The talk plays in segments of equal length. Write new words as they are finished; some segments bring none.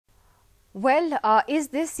Well, is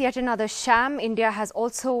this yet another sham? India has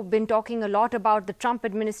also been talking a lot about the Trump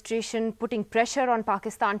administration putting pressure on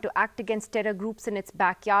Pakistan to act against terror groups in its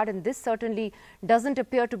backyard, and this certainly doesn't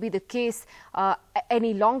appear to be the case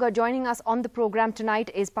any longer. Joining us on the program tonight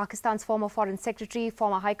is Pakistan's former Foreign Secretary,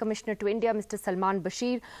 former High Commissioner to India, Mr. Salman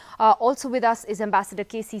Bashir. Also with us is Ambassador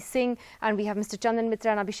K.C. Singh, and we have Mr. Chandan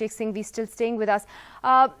Mitra and Abhishek Singh still staying with us.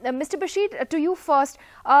 Mr. Bashir, to you first.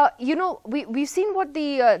 We've seen what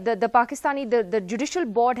the the judicial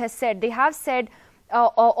board has said. They have said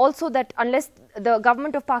also that unless the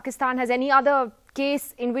government of Pakistan has any other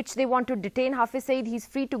case in which they want to detain Hafiz Saeed, he's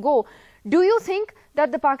free to go. Do you think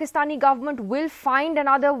that the Pakistani government will find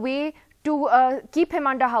another way to keep him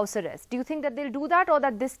under house arrest? Do you think that they'll do that, or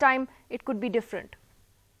that this time it could be different?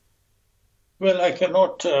 Well, I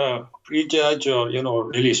cannot prejudge or,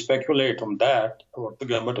 really speculate on that, what the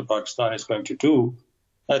government of Pakistan is going to do.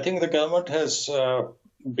 I think the government has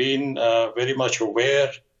been very much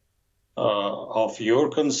aware of your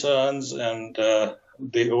concerns and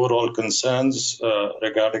the overall concerns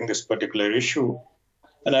regarding this particular issue.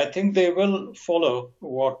 And I think they will follow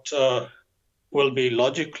what will be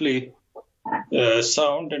logically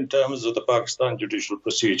sound in terms of the Pakistan judicial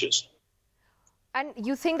procedures. And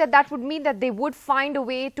you think that that would mean that they would find a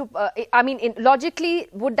way to, logically,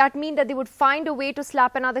 would that mean that they would find a way to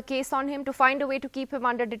slap another case on him, to find a way to keep him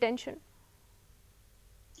under detention?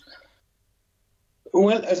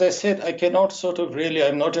 Well, as I said, I cannot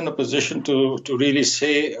I'm not in a position to really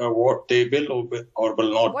say what they will or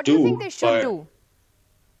will not do. What do you think they should do?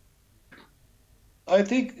 I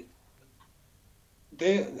think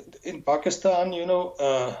in Pakistan,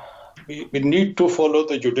 we need to follow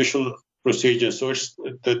the judicial procedure. So it's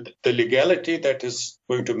the legality that is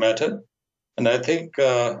going to matter. And I think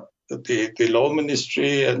the law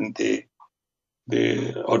ministry and the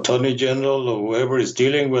attorney general or whoever is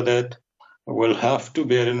dealing with it will have to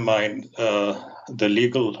bear in mind the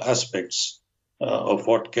legal aspects of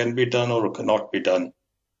what can be done or cannot be done.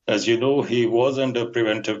 As you know, he was under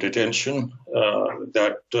preventive detention.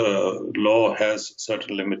 That law has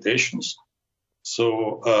certain limitations.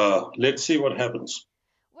 So let's see what happens.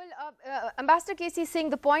 Ambassador K.C. Singh,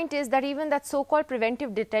 the point is that even that so-called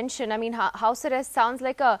preventive detention, house arrest sounds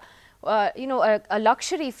like a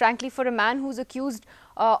luxury, frankly, for a man who's accused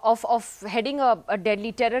of heading a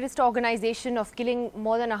deadly terrorist organization, of killing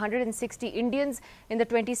more than 160 Indians in the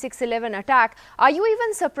 26/11 attack. Are you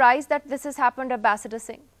even surprised that this has happened, Ambassador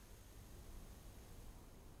Singh?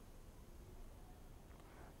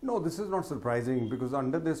 No, this is not surprising, because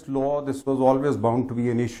under this law, this was always bound to be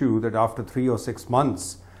an issue that after 3 or 6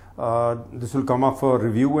 months, this will come up for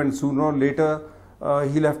review, and sooner or later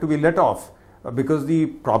he'll have to be let off. Because the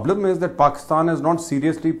problem is that Pakistan has not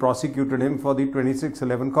seriously prosecuted him for the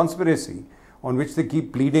 26/11 conspiracy, on which they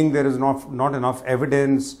keep pleading there is not enough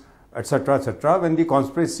evidence, etc., etc. When the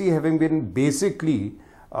conspiracy having been basically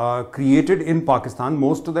created in Pakistan,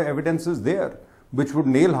 most of the evidence is there, which would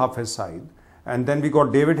nail Hafiz Saeed. And then we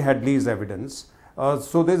got David Hadley's evidence.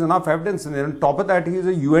 So there's enough evidence, and on top of that, he is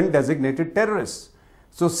a UN designated terrorist.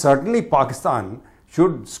 So certainly Pakistan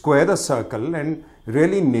should square the circle and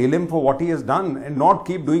really nail him for what he has done, and not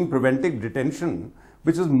keep doing preventive detention,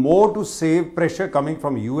 which is more to save pressure coming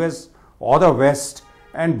from US or the West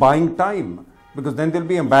and buying time, because then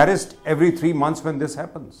they'll be embarrassed every 3 months when this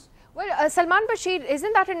happens. Well, Salman Bashir,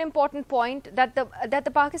 isn't that an important point, that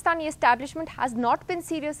the Pakistani establishment has not been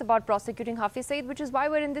serious about prosecuting Hafiz Saeed, which is why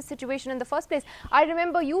we're in this situation in the first place? I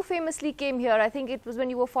remember you famously came here, I think it was when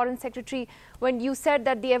you were Foreign Secretary, when you said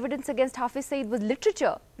that the evidence against Hafiz Saeed was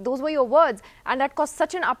literature. Those were your words, and that caused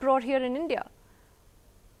such an uproar here in India.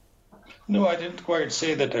 No, I didn't quite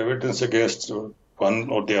say that evidence against one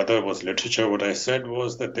or the other was literature. What I said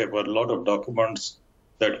was that there were a lot of documents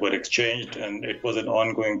that were exchanged, and it was an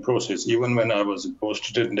ongoing process. Even when I was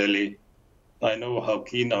posted in Delhi, I know how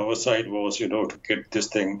keen our side was, to get this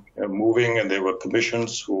thing moving, and there were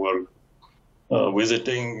commissions who were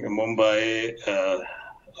visiting Mumbai,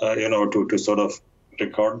 to sort of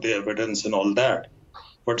record the evidence and all that.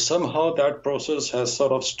 But somehow that process has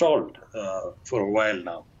sort of stalled for a while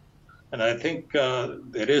now. And I think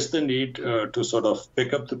there is the need to sort of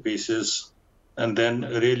pick up the pieces and then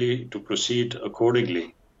really to proceed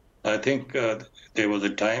accordingly. I think there was a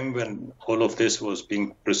time when all of this was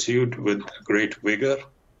being pursued with great vigor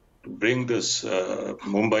to bring this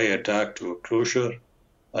Mumbai attack to a closure.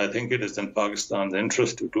 I think it is in Pakistan's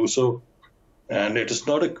interest to do so. And it is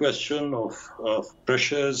not a question of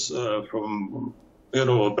pressures from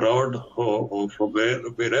abroad or from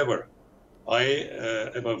wherever. I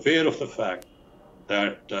am aware of the fact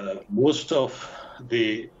that most of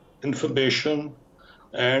the information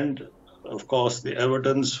and of course, the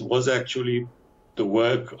evidence was actually the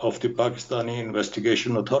work of the Pakistani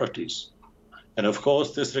investigation authorities. And of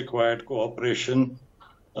course, this required cooperation,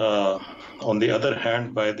 on the other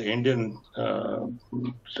hand, by the Indian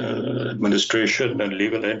administration and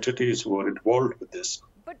legal entities who were involved with this.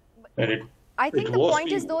 And I think the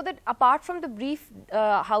point is, though, that apart from the brief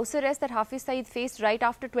house arrest that Hafiz Saeed faced right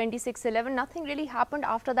after 26/11, nothing really happened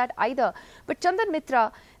after that either. But Chandan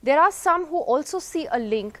Mitra, there are some who also see a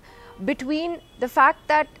link between the fact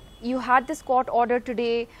that you had this court order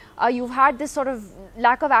today, you've had this sort of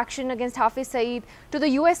lack of action against Hafiz Saeed, to the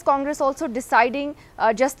US Congress also deciding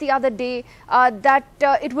just the other day that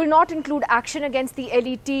it will not include action against the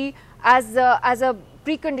LET as a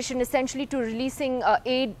precondition essentially to releasing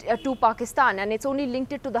aid to Pakistan, and it's only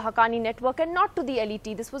linked it to the Haqqani network and not to the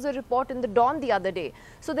LET. This was a report in the Dawn the other day.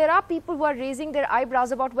 So there are people who are raising their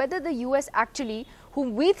eyebrows about whether the US actually,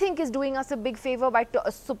 whom we think is doing us a big favor by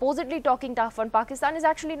supposedly talking tough on Pakistan, is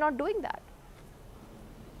actually not doing that.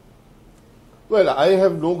 Well, I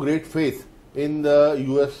have no great faith in the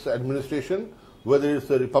US administration, whether it's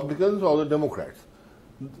the Republicans or the Democrats.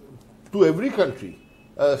 To every country,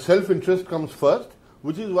 self-interest comes first,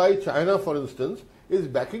 which is why China, for instance, is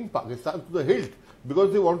backing Pakistan to the hilt,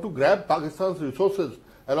 because they want to grab Pakistan's resources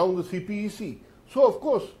along the CPEC. So, of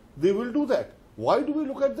course, they will do that. Why do we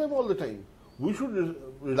look at them all the time? We should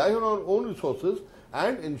rely on our own resources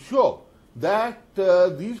and ensure that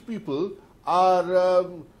these people are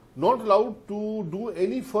not allowed to do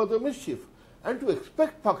any further mischief. And to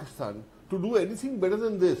expect Pakistan to do anything better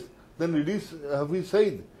than this, than release Hafiz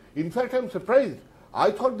Saeed. In fact, I'm surprised. I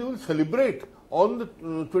thought they will celebrate on the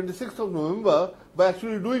 26th of November by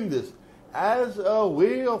actually doing this as a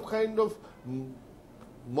way of kind of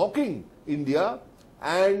mocking India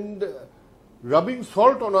and rubbing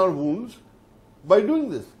salt on our wounds by doing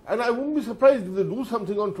this. And I wouldn't be surprised if they do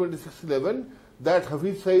something on 26/11 that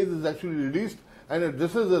Hafiz Saeed is actually released and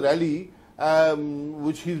addresses a rally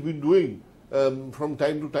which he's been doing from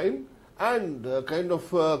time to time, and kind of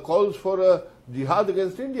calls for a jihad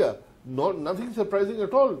against India. Nothing surprising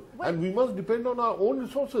at all. And we must depend on our own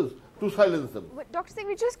resources to silence them. But Dr.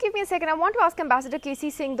 Singh, just give me a second. I want to ask Ambassador K.C.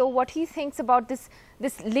 Singh, though, what he thinks about this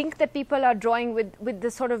link that people are drawing with the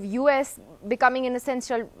sort of US becoming, in a sense,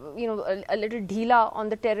 a little dheela on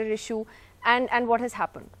the terror issue and what has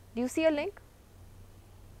happened. Do you see a link?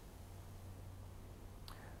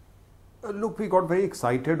 Look, we got very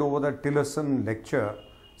excited over that Tillerson lecture,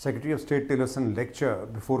 Secretary of State Tillerson lecture.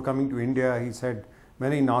 Before coming to India, he said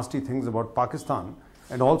many nasty things about Pakistan,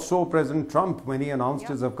 and also President Trump when he announced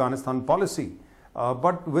his Afghanistan policy.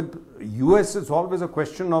 But with US, it's always a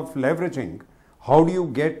question of leveraging. How do you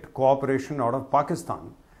get cooperation out of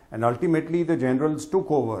Pakistan? And ultimately, the generals took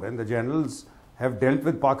over, and the generals have dealt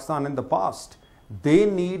with Pakistan in the past. They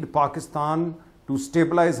need Pakistan to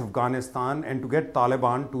stabilize Afghanistan and to get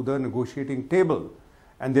Taliban to the negotiating table.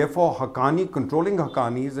 And therefore, controlling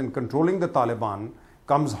Haqqanis and controlling the Taliban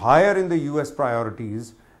comes higher in the US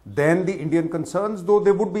priorities than the Indian concerns, though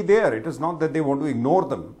they would be there. It is not that they want to ignore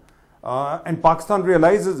them. And Pakistan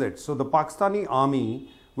realizes it. So the Pakistani army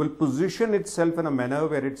will position itself in a manner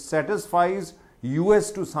where it satisfies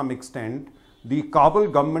US to some extent, the Kabul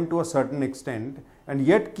government to a certain extent, and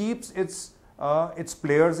yet keeps its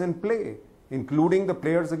players in play, including the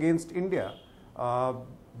players against India.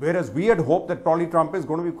 Whereas we had hoped that probably Trump is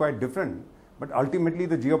going to be quite different. But ultimately,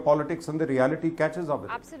 the geopolitics and the reality catches up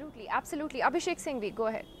with it. Absolutely, absolutely. Abhishek Singhvi, go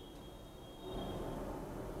ahead.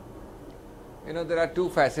 You know, there are two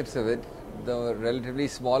facets of it. The relatively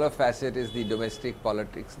smaller facet is the domestic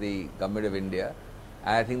politics, the government of India.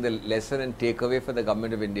 And I think the lesson and takeaway for the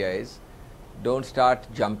government of India is, don't start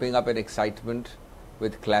jumping up in excitement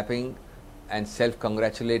with clapping and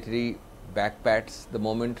self-congratulatory backpats the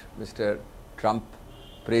moment Mr. Trump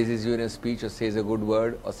praises you in a speech or says a good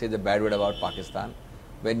word or says a bad word about Pakistan.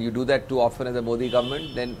 When you do that too often as a Modi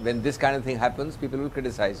government, then when this kind of thing happens, people will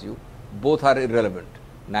criticize you. Both are irrelevant.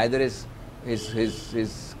 Neither is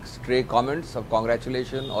his stray comments of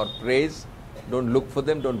congratulation or praise. Don't look for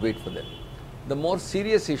them, don't wait for them. The more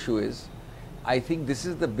serious issue is, I think this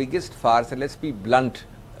is the biggest farce, and let's be blunt,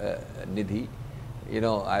 Nidhi. You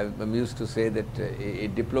know, I'm used to say that a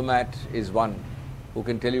diplomat is one who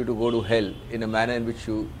can tell you to go to hell in a manner in which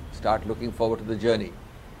you start looking forward to the journey.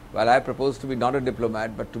 Well, I propose to be not a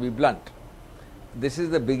diplomat, but to be blunt. This is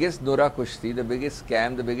the biggest Nora Kushti, the biggest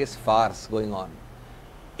scam, the biggest farce going on.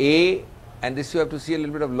 And this you have to see a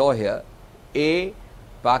little bit of law here.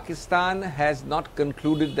 Pakistan has not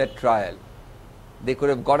concluded that trial. They could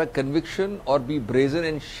have got a conviction or be brazen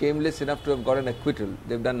and shameless enough to have got an acquittal.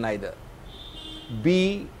 They've done neither.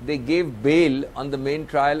 B, they gave bail on the main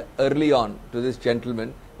trial early on to this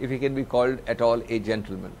gentleman, if he can be called at all a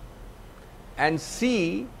gentleman. And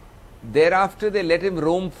C, thereafter they let him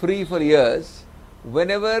roam free for years.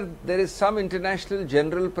 Whenever there is some international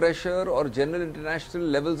general pressure or general international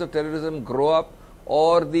levels of terrorism grow up,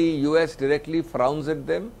 or the US directly frowns at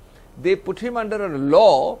them, they put him under a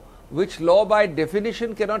law, which law by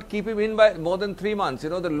definition cannot keep him in by more than 3 months. You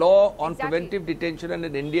know, the law on preventive detention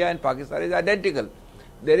in India and Pakistan is identical.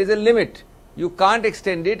 There is a limit. You can't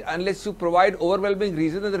extend it unless you provide overwhelming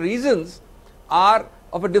reasons, and the reasons are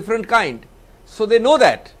of a different kind. So they know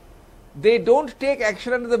that. They don't take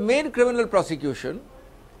action under the main criminal prosecution.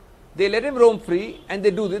 They let him roam free, and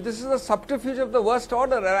they do this. This is a subterfuge of the worst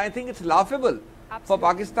order, and I think it's laughable. Absolutely. For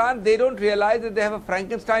Pakistan, they don't realize that they have a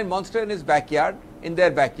Frankenstein monster in his backyard, in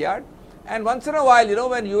their backyard. And once in a while, you know,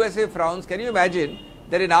 when USA frowns, can you imagine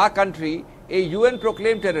that in our country, a UN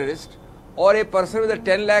proclaimed terrorist or a person with a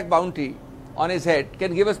 10 lakh bounty on his head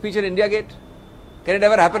can give a speech in India Gate? Can it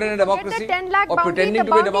ever happen in a democracy? The 10 lakh or bounty, pretending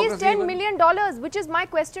the to be a bounty is democracy? $10 million, which is my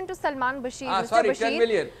question to Salman Bashir. Mr. Sorry, Bashir. 10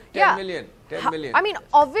 million. 10 million. 10 million. I mean,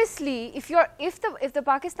 obviously, if the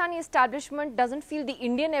Pakistani establishment doesn't feel the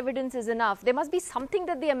Indian evidence is enough, there must be something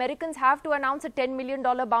that the Americans have to announce a $10 million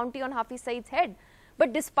bounty on Hafiz Saeed's head.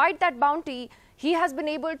 But despite that bounty, he has been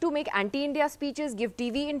able to make anti-India speeches, give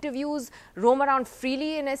TV interviews, roam around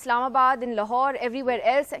freely in Islamabad, in Lahore, everywhere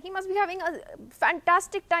else. He must be having a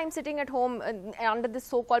fantastic time sitting at home under this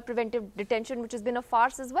so-called preventive detention, which has been a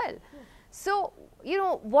farce as well. So, you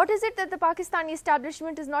know, what is it that the Pakistani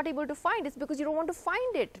establishment is not able to find? It's because you don't want to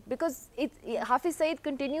find it, because Hafiz Saeed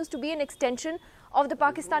continues to be an extension of the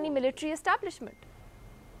Pakistani military establishment.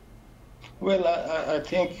 Well, I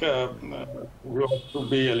think we have to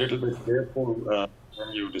be a little bit careful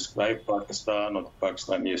when you describe Pakistan or the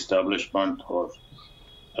Pakistani establishment, or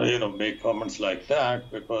make comments like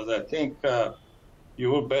that, because I think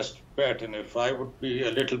your best bet, and if I would be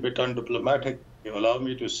a little bit undiplomatic, you allow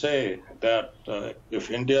me to say that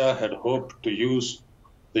if India had hoped to use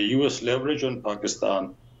the US leverage on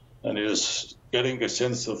Pakistan, and is getting a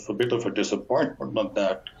sense of a bit of a disappointment on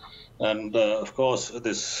that. And of course,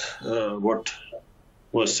 this what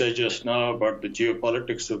was said just now about the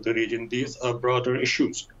geopolitics of the region, these are broader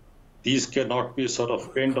issues. These cannot be sort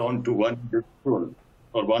of pinned on to one individual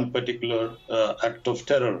or one particular act of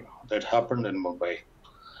terror that happened in Mumbai.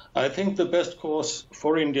 I think the best course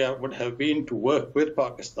for India would have been to work with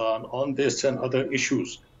Pakistan on this and other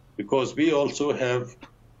issues, because we also have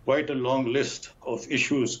quite a long list of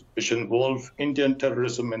issues which involve Indian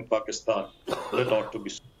terrorism in Pakistan that ought to be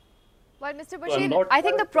solved. Well, Mr. Bashir, I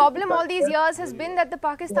think the problem all these years has been that the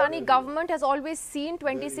Pakistani government has always seen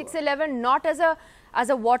 26/11 not as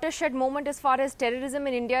a watershed moment as far as terrorism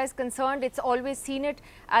in India is concerned. It's always seen it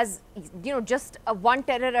as, just a one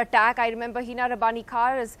terror attack. I remember Hina Rabbani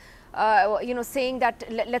Khar is, saying that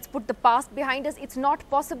let's put the past behind us. It's not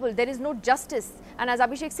possible. There is no justice. And as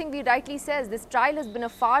Abhishek Singhvi rightly says, this trial has been a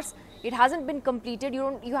farce. It hasn't been completed.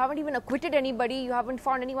 You haven't even acquitted anybody. You haven't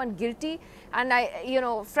found anyone guilty. And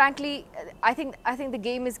frankly, I think the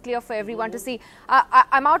game is clear for everyone to see.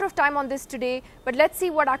 I'm out of time on this today, but let's see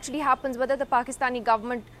what actually happens. Whether the Pakistani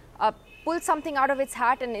government pulls something out of its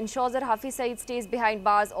hat and ensures that Hafiz Saeed stays behind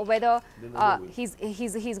bars, or whether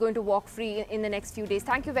he's going to walk free in the next few days.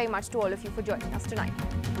 Thank you very much to all of you for joining us tonight.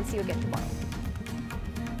 We'll see you again tomorrow.